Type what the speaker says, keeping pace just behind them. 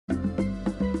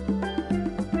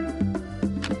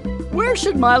Where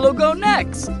should Milo go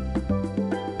next?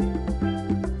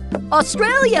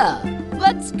 Australia!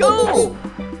 Let's go!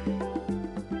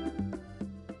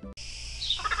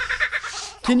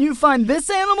 Can you find this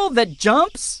animal that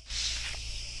jumps?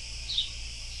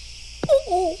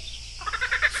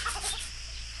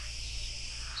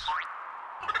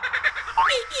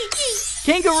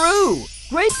 Kangaroo!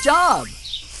 Great job!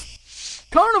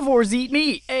 Carnivores eat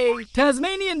meat. A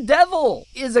Tasmanian devil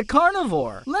is a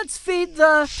carnivore. Let's feed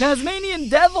the Tasmanian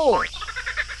devil.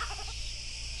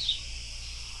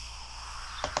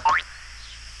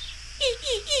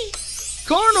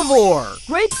 Carnivore!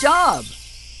 Great job!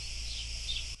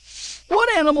 What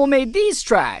animal made these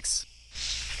tracks?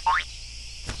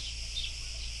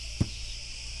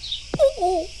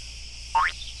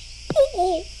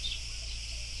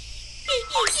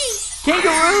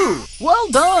 Kangaroo! Well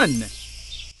done!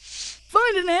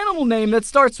 Find an animal name that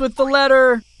starts with the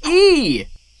letter E.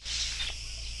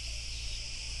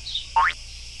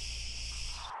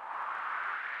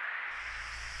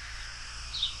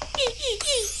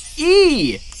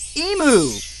 E.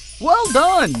 Emu. Well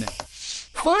done!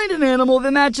 Find an animal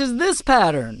that matches this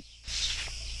pattern.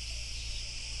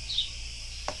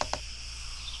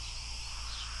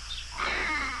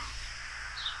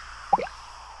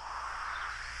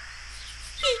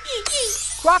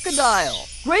 Crocodile.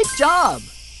 Great job!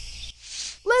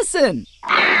 Listen!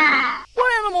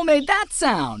 What animal made that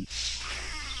sound?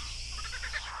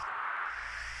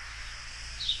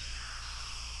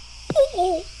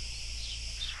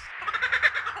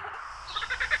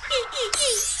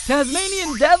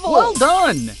 Tasmanian devil! Well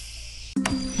done!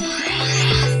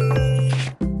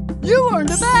 You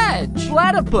earned a badge!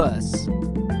 Platypus!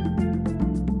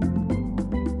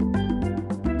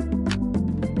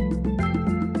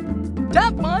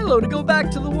 Tap Milo to go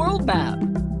back to the world map.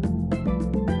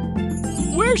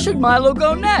 Where should Milo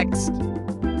go next?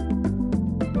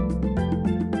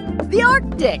 The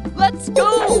Arctic! Let's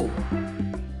go!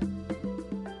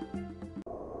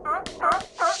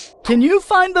 Can you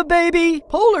find the baby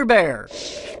polar bear?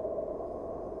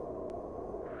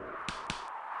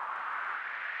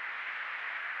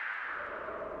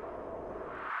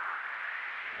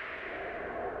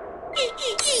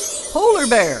 Polar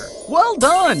bear! Well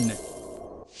done!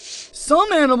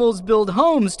 Some animals build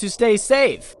homes to stay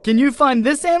safe. Can you find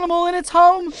this animal in its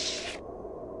home?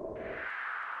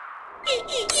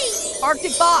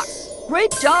 Arctic fox!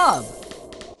 Great job!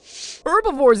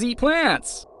 Herbivores eat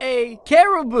plants. A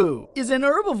caribou is an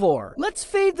herbivore. Let's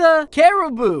feed the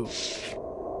caribou.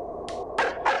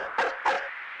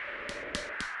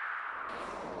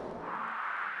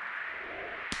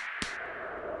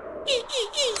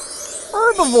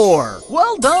 Herbivore!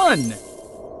 Well done!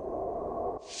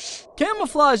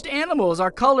 Camouflaged animals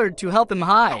are colored to help them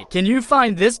hide. Can you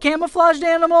find this camouflaged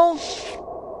animal?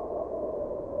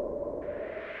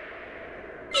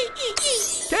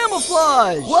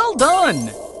 Camouflage! Well done!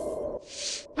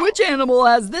 Which animal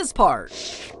has this part?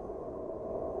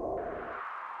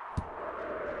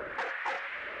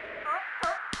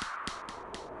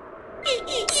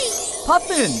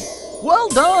 Puffin! Well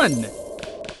done!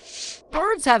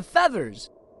 Birds have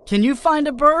feathers. Can you find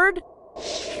a bird?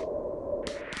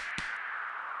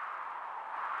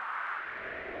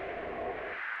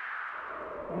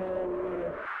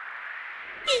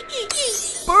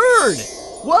 Bird!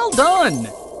 Well done!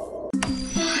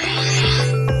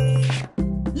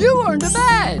 You earned a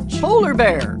badge! Polar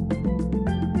bear!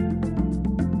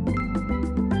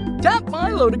 Tap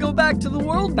Milo to go back to the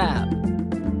world map.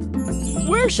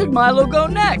 Where should Milo go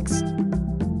next?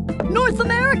 North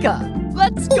America!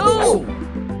 Let's go!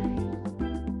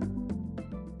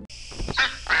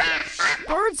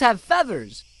 Birds have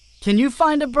feathers. Can you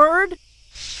find a bird?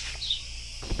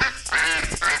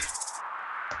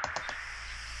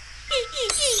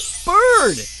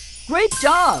 Bird! Great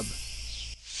job!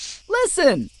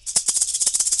 Listen!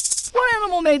 What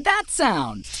animal made that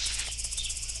sound?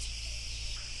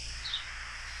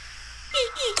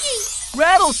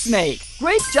 Rattlesnake!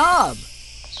 Great job!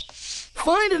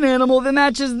 Find an animal that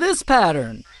matches this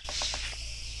pattern.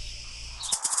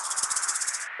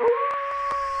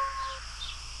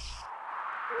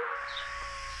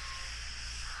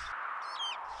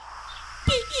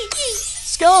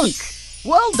 Skunk!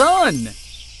 Well done!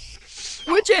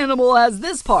 Which animal has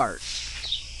this part?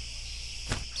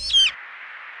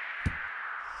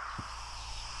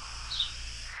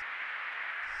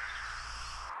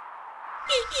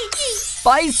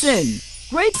 Bison!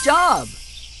 Great job!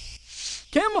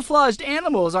 Camouflaged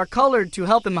animals are colored to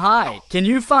help them hide. Can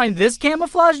you find this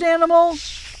camouflaged animal?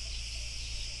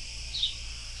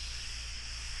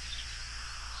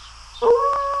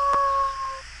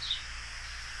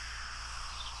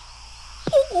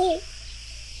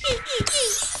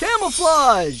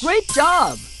 Camouflage! Great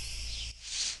job!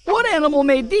 What animal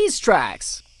made these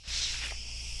tracks?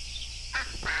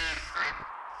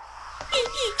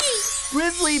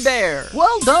 Grizzly bear!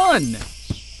 Well done!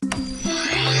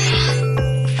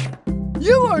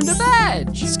 You earned a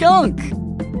badge! Skunk!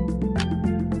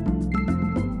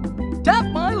 Tap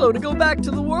Milo to go back to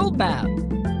the world map.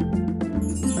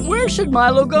 Where should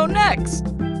Milo go next?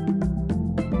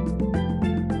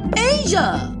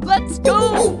 Asia! Let's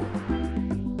go!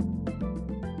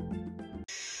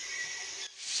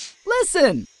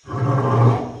 Listen!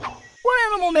 What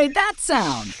animal made that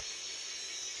sound?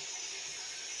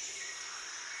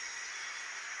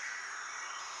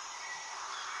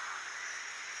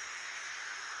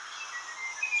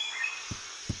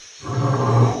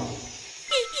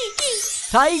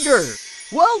 Tiger!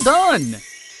 Well done!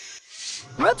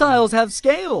 Reptiles have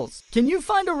scales. Can you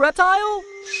find a reptile?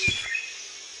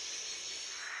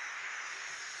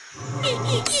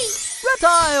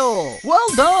 Reptile!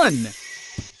 Well done!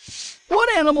 What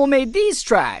animal made these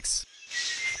tracks?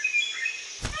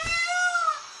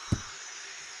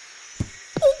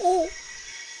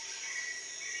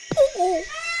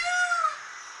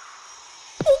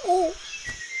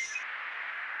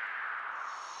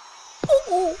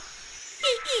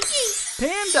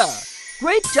 Panda!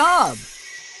 Great job!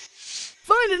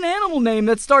 Find an animal name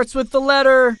that starts with the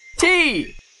letter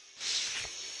T.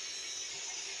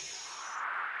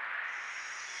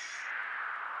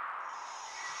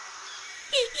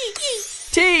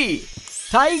 T.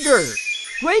 Tiger.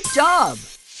 Great job!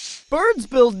 Birds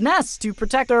build nests to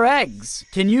protect their eggs.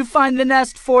 Can you find the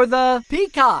nest for the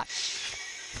peacock?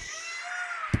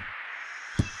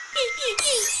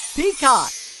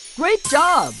 Peacock. Great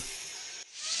job!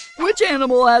 Which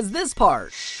animal has this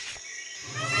part?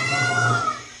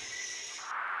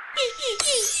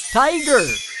 Tiger.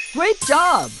 Great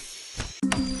job!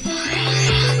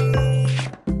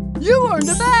 You earned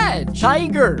a badge!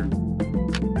 Tiger.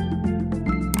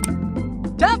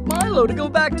 Tap Milo to go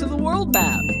back to the world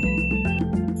map.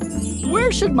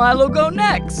 Where should Milo go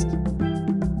next?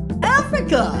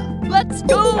 Africa! Let's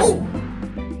go!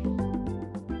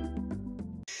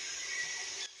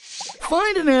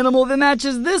 Find an animal that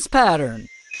matches this pattern.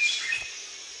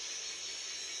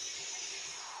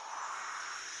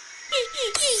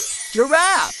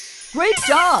 Giraffe! Great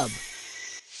job!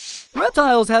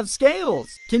 Reptiles have scales.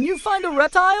 Can you find a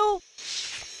reptile?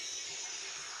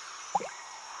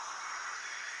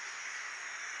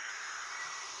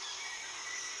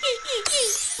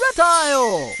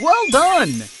 Reptile! Well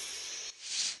done!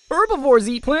 Herbivores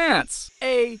eat plants.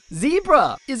 A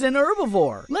zebra is an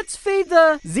herbivore. Let's feed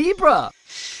the zebra.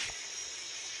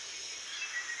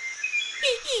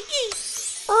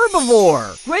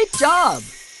 Herbivore! Great job!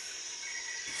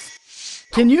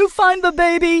 Can you find the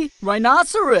baby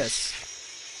rhinoceros?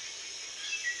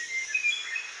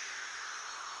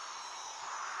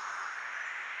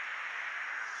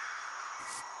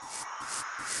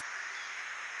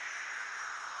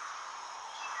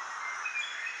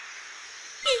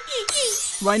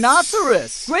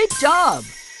 Rhinoceros! Great job!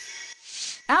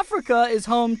 Africa is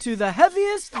home to the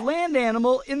heaviest land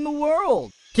animal in the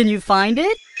world. Can you find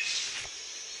it?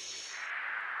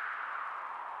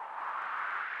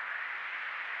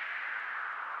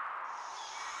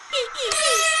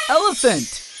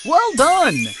 Elephant! Well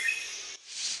done!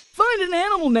 Find an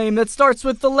animal name that starts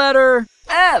with the letter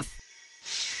F.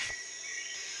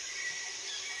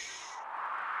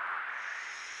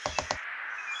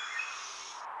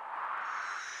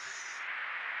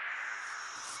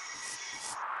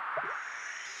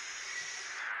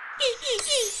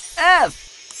 F.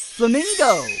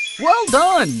 Flamingo. Well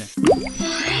done!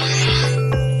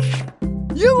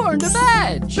 You earned a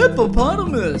badge!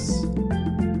 Hippopotamus!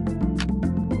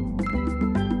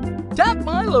 Tap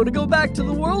Milo to go back to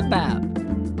the world map.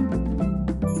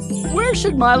 Where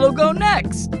should Milo go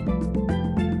next?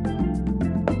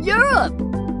 Europe!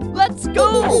 Let's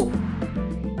go!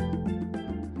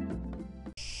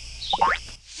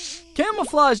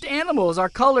 Camouflaged animals are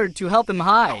colored to help them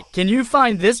hide. Can you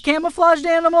find this camouflaged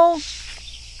animal?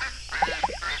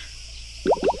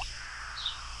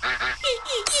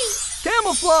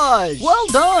 Camouflage! Well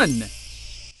done!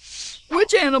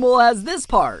 Which animal has this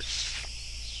part?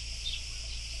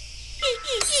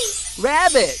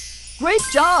 Rabbit! Great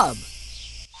job!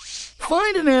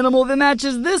 Find an animal that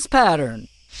matches this pattern.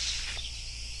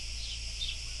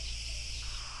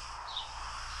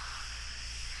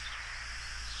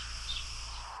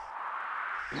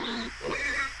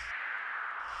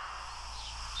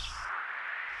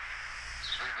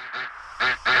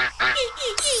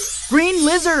 Green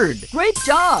lizard! Great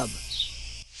job!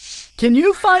 Can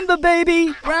you find the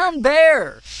baby brown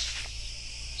bear?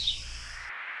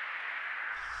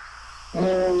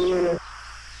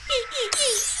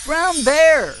 Brown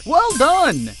bear. Well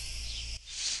done.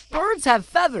 Birds have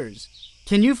feathers.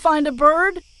 Can you find a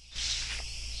bird?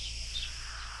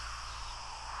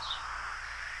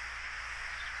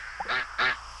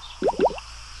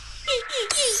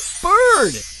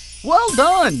 Bird. Well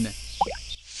done.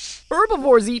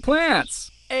 Herbivores eat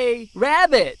plants. A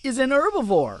rabbit is an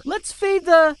herbivore. Let's feed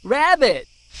the rabbit.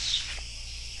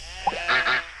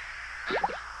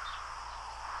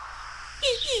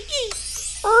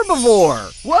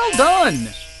 Herbivore. Well done.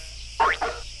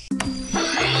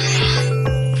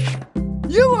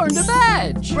 You earned a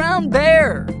badge. Brown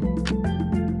bear.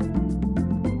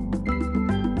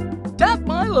 Tap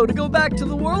Milo to go back to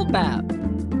the world map.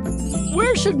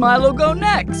 Where should Milo go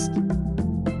next?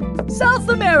 South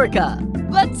America.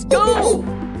 Let's go.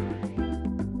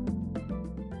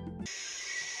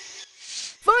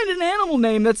 Find an animal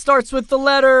name that starts with the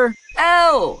letter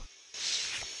L.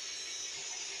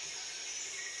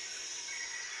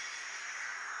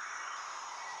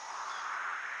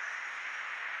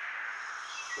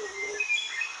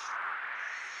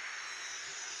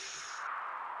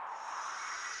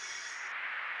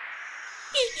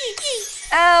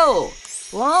 L.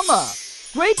 Llama.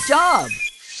 Great job.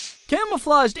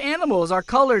 Camouflaged animals are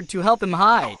colored to help him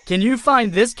hide. Can you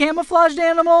find this camouflaged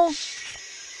animal?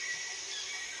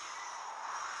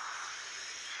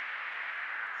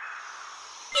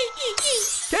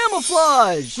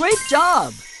 Camouflage. Great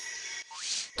job.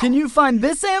 Can you find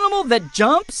this animal that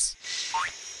jumps?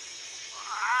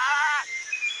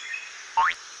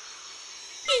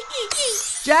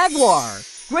 Jaguar.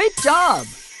 Great job.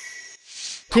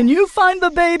 Can you find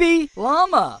the baby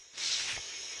llama?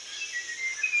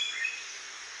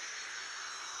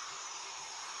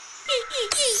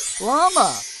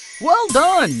 Llama. Well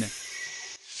done.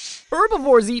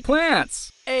 Herbivores eat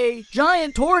plants. A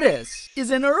giant tortoise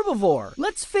is an herbivore.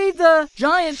 Let's feed the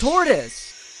giant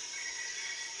tortoise.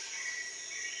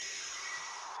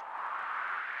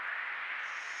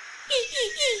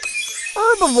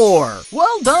 Herbivore.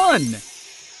 Well done.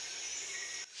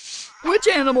 Which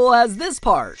animal has this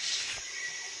part?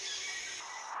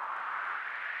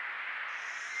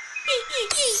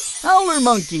 Howler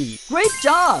monkey. Great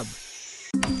job.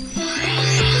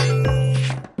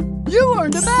 You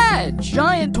earned a badge.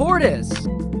 Giant tortoise.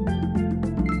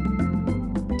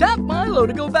 Tap Milo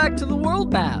to go back to the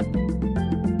world map.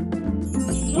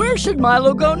 Where should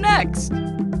Milo go next?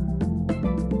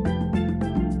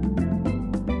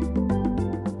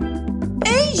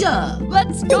 Asia.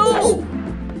 Let's go.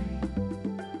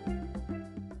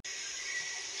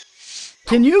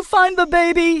 Can you find the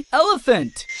baby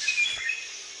elephant?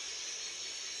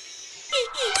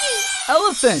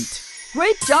 Elephant.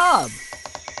 Great job.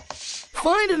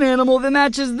 Find an animal that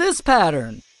matches this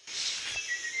pattern.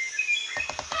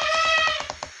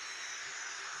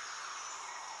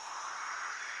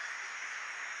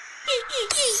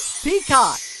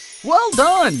 Peacock. Well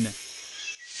done.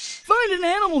 Find an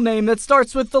animal name that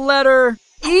starts with the letter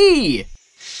E.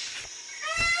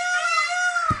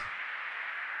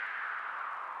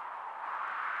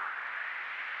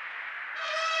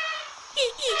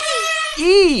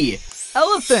 E.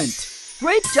 Elephant.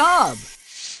 Great job.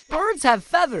 Birds have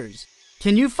feathers.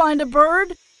 Can you find a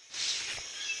bird?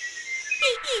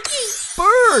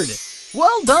 Bird.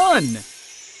 Well done.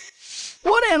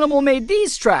 What animal made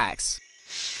these tracks?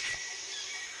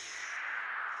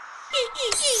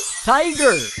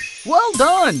 Tiger. Well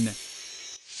done.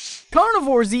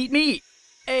 Carnivores eat meat.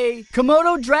 A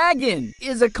Komodo dragon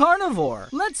is a carnivore.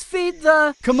 Let's feed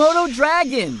the Komodo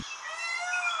dragon.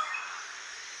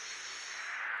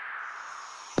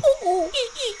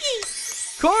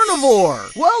 Carnivore.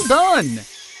 Well done.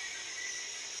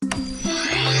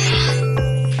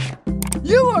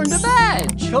 You earned a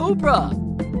badge. Cobra.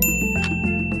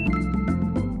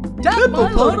 Tap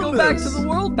Milo to go back to the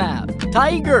world map.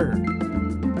 Tiger.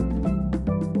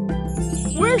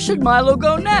 Where should Milo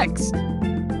go next?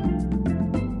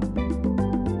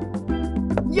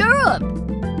 Europe.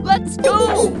 Let's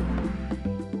go.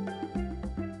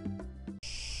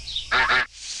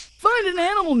 Find an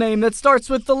animal name that starts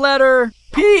with the letter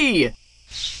P.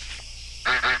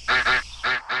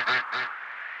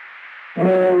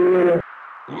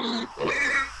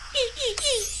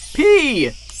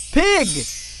 P. Pig.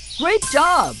 Great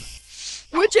job.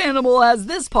 Which animal has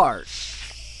this part?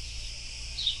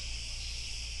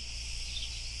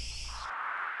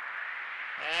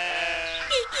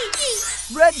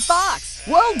 Red fox.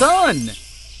 Well done.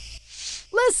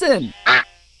 Listen.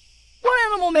 What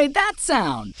animal made that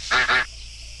sound?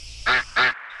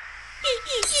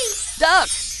 Duck.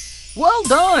 Well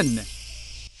done.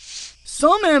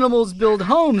 Some animals build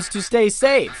homes to stay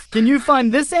safe. Can you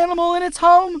find this animal in its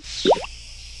home?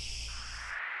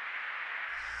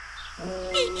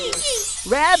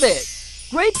 Rabbit.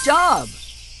 Great job.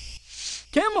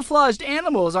 Camouflaged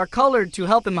animals are colored to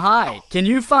help him hide. Can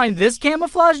you find this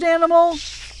camouflaged animal?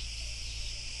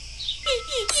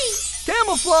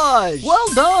 Camouflage!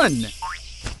 Well done!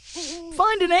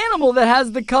 Find an animal that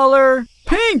has the color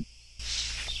pink.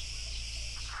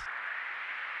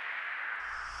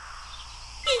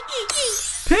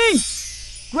 Pink!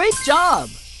 Great job!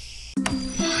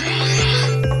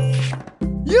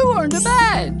 You earned a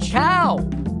badge! Cow!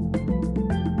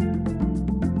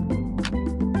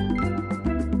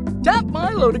 Tap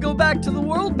Milo to go back to the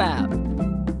world map.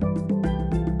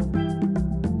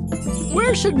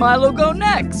 Where should Milo go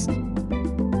next?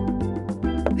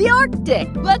 The Arctic.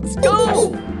 Let's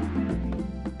go!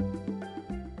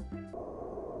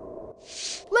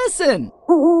 Listen!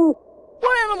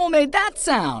 What animal made that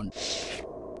sound?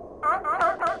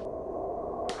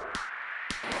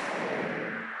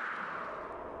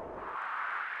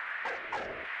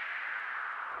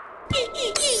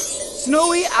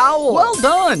 Snowy owl. Well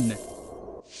done!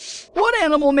 What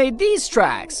animal made these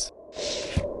tracks?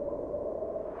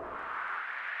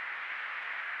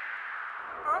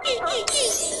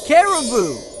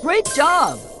 Caribou. Great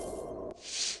job!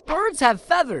 Birds have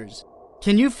feathers.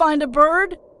 Can you find a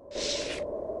bird?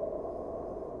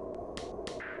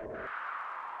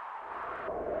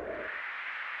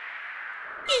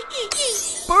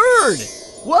 Bird!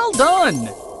 Well done!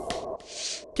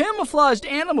 Camouflaged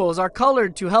animals are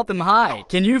colored to help him hide.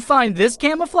 Can you find this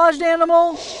camouflaged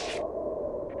animal?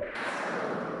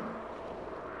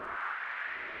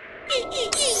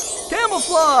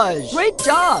 Camouflage! Great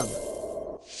job!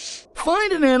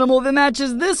 Find an animal that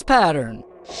matches this pattern.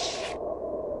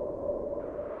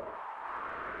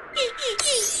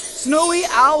 Snowy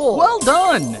owl. Well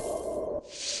done!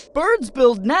 Birds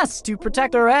build nests to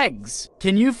protect their eggs.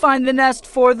 Can you find the nest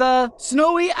for the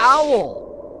snowy owl?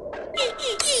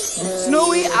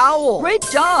 Snowy owl. Great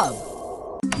job!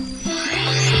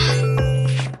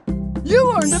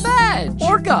 You earned a badge!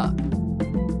 Orca!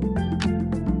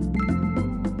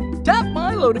 Tap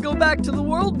Milo to go back to the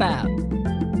world map.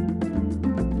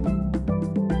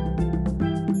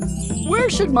 Where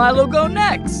should Milo go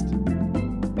next?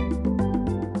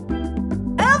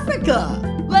 Africa!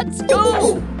 Let's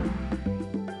go!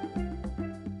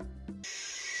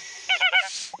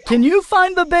 Can you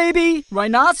find the baby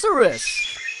rhinoceros?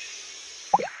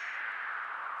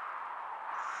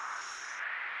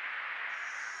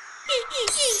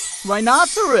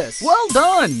 Rhinoceros! Well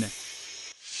done!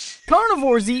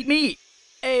 Carnivores eat meat.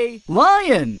 A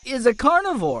lion is a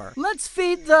carnivore. Let's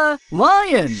feed the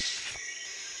lion.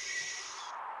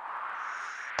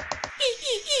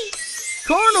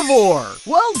 Carnivore!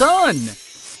 Well done!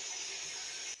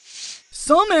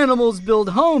 Some animals build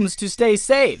homes to stay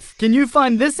safe. Can you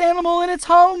find this animal in its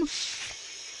home?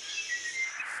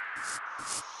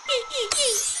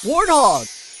 Warthog!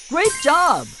 Great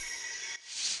job!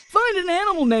 Find an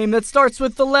animal name that starts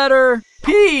with the letter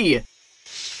P.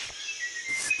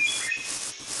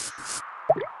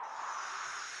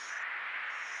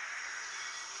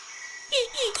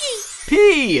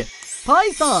 P.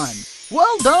 Python.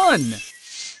 Well done!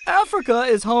 Africa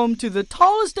is home to the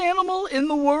tallest animal in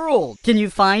the world. Can you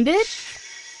find it?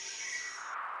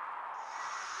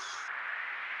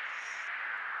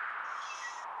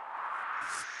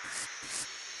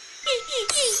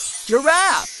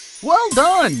 Giraffe. Well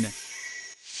done!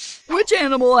 Which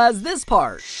animal has this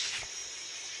part?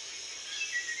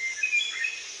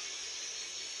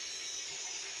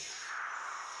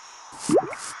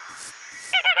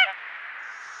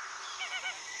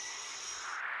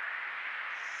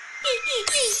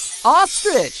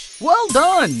 Ostrich! Well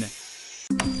done!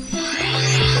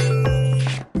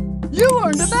 You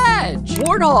earned a badge!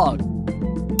 Warthog!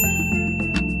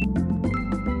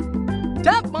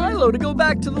 Tap Milo to go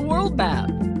back to the world map.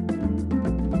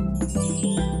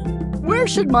 Where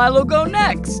should Milo go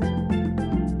next?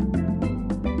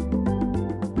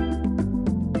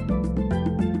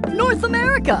 North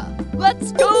America!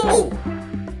 Let's go!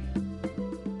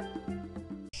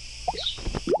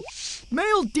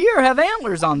 Male deer have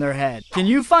antlers on their head. Can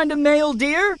you find a male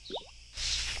deer?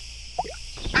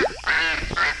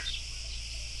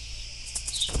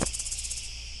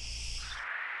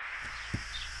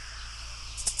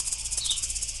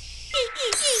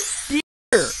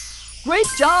 Deer! Great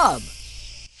job!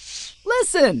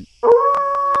 Listen!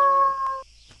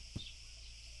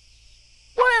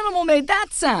 What animal made that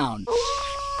sound?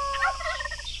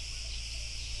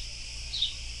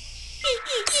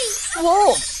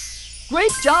 Wolf!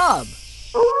 Great job!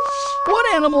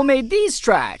 What animal made these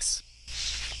tracks?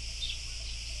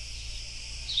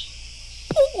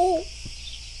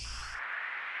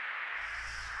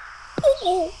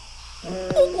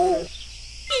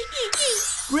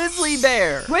 Grizzly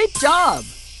bear. Great job!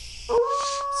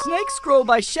 Snakes grow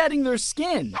by shedding their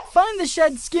skin. Find the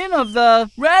shed skin of the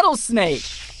rattlesnake.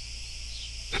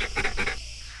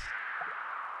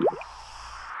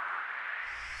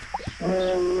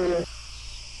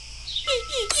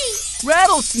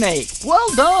 Rattlesnake.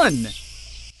 Well done!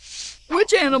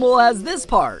 Which animal has this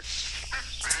part?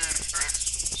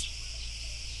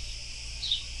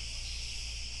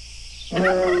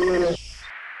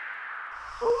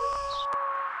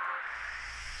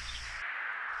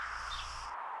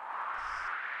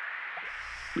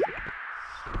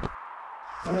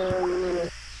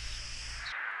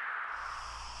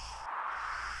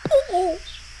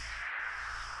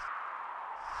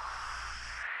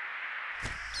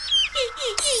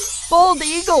 Bald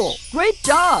eagle. Great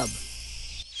job!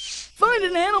 Find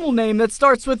an animal name that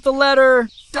starts with the letter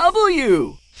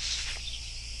W.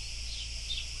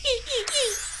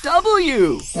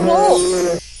 W.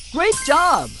 Wolf. Great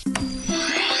job!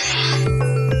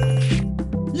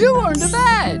 You earned a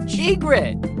badge.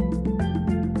 Egret.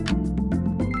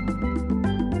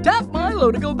 Tap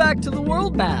Milo to go back to the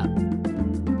world map.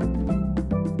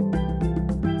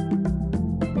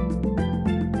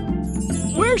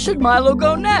 Where should Milo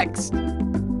go next?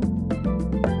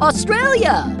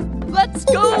 Australia! Let's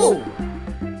go!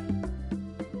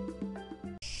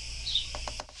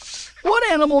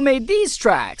 What animal made these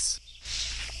tracks?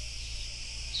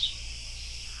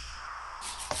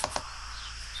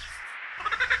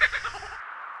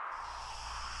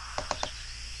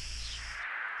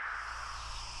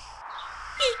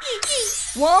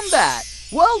 Wombat.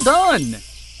 Well done!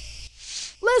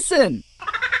 Listen!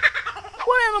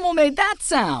 What animal made that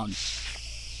sound?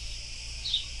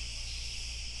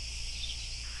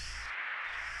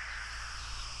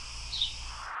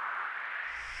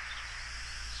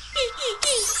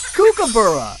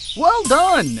 Kookaburra. Well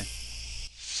done!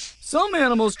 Some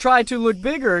animals try to look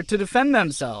bigger to defend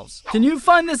themselves. Can you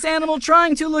find this animal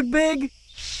trying to look big?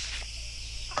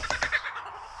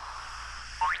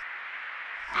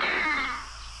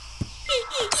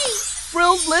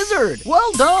 Frilled lizard.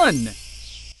 Well done!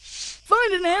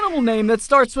 Find an animal name that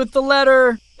starts with the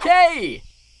letter K.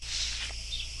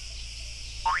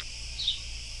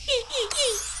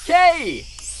 K.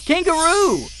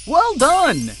 Kangaroo. Well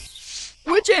done!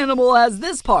 Which animal has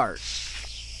this part?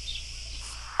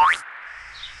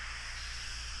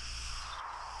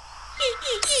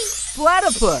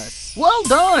 Platypus. Well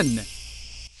done!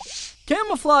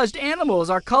 Camouflaged animals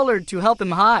are colored to help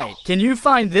them hide. Can you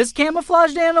find this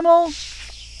camouflaged animal?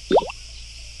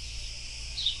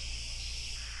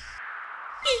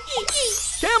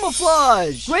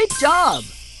 Camouflage! Great job!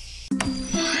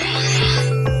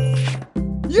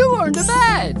 You earned a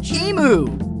badge! Emu!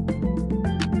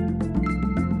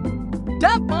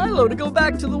 Tap Milo to go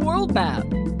back to the world map.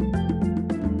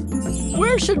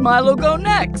 Where should Milo go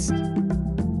next?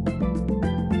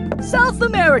 South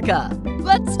America!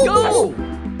 Let's go!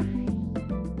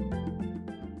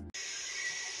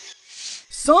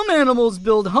 Some animals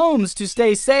build homes to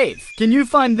stay safe. Can you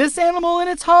find this animal in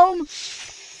its home?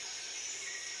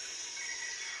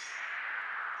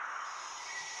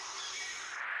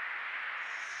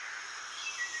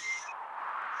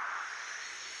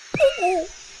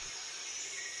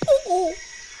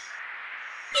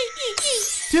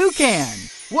 Toucan.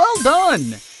 Well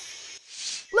done!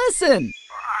 Listen!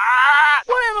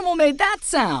 What animal made that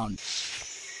sound?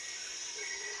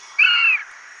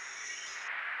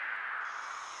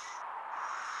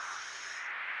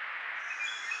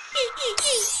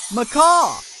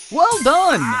 Macaw. Well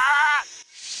done!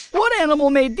 What animal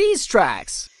made these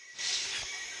tracks?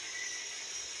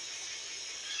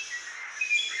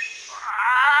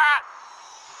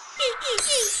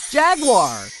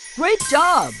 Jaguar. Great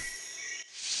job!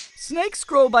 Snakes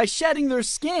grow by shedding their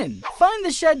skin. Find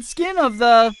the shed skin of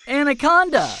the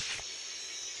anaconda.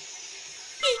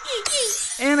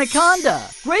 Anaconda.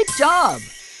 Great job!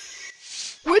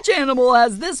 Which animal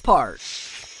has this part?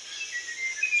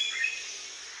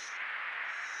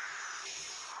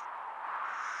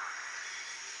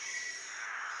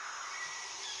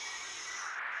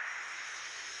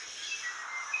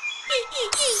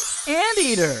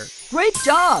 Anteater. Great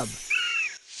job!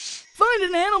 Find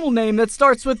an animal name that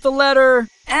starts with the letter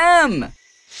M.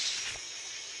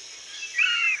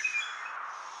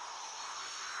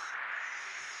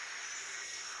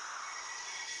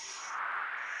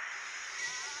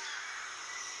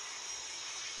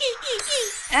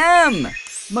 M.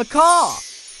 Macaw.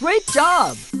 Great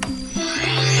job!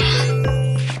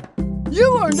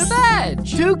 You earned a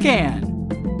badge! Toucan.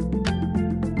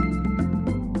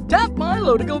 Tap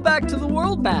Milo to go back to the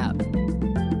world map.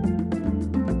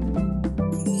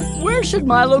 Where should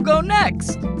Milo go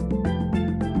next?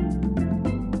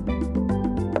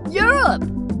 Europe.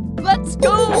 Let's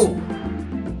go!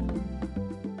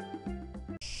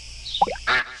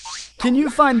 Can you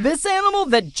find this animal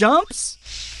that jumps?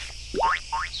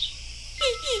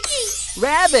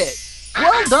 Rabbit.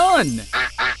 Well done!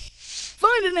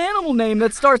 Find an animal name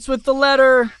that starts with the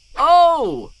letter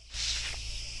O.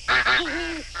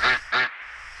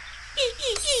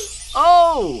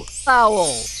 O.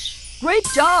 Owl. Great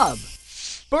job!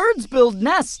 Birds build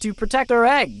nests to protect their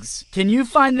eggs. Can you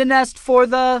find the nest for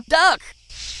the duck?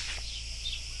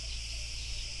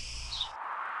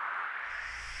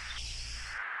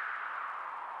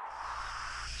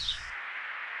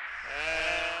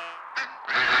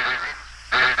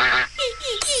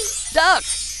 Duck!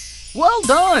 Well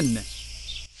done!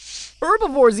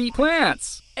 Herbivores eat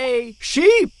plants. A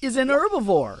sheep is an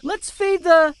herbivore. Let's feed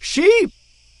the sheep.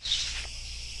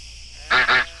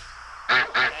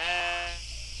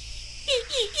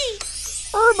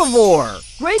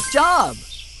 Herbivore! Great job!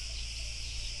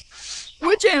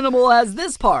 Which animal has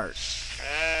this part?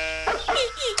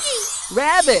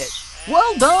 Rabbit!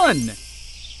 Well done!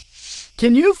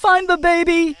 Can you find the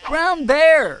baby brown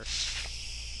bear?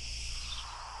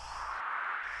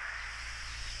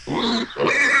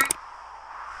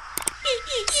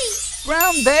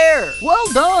 Brown bear!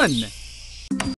 Well done!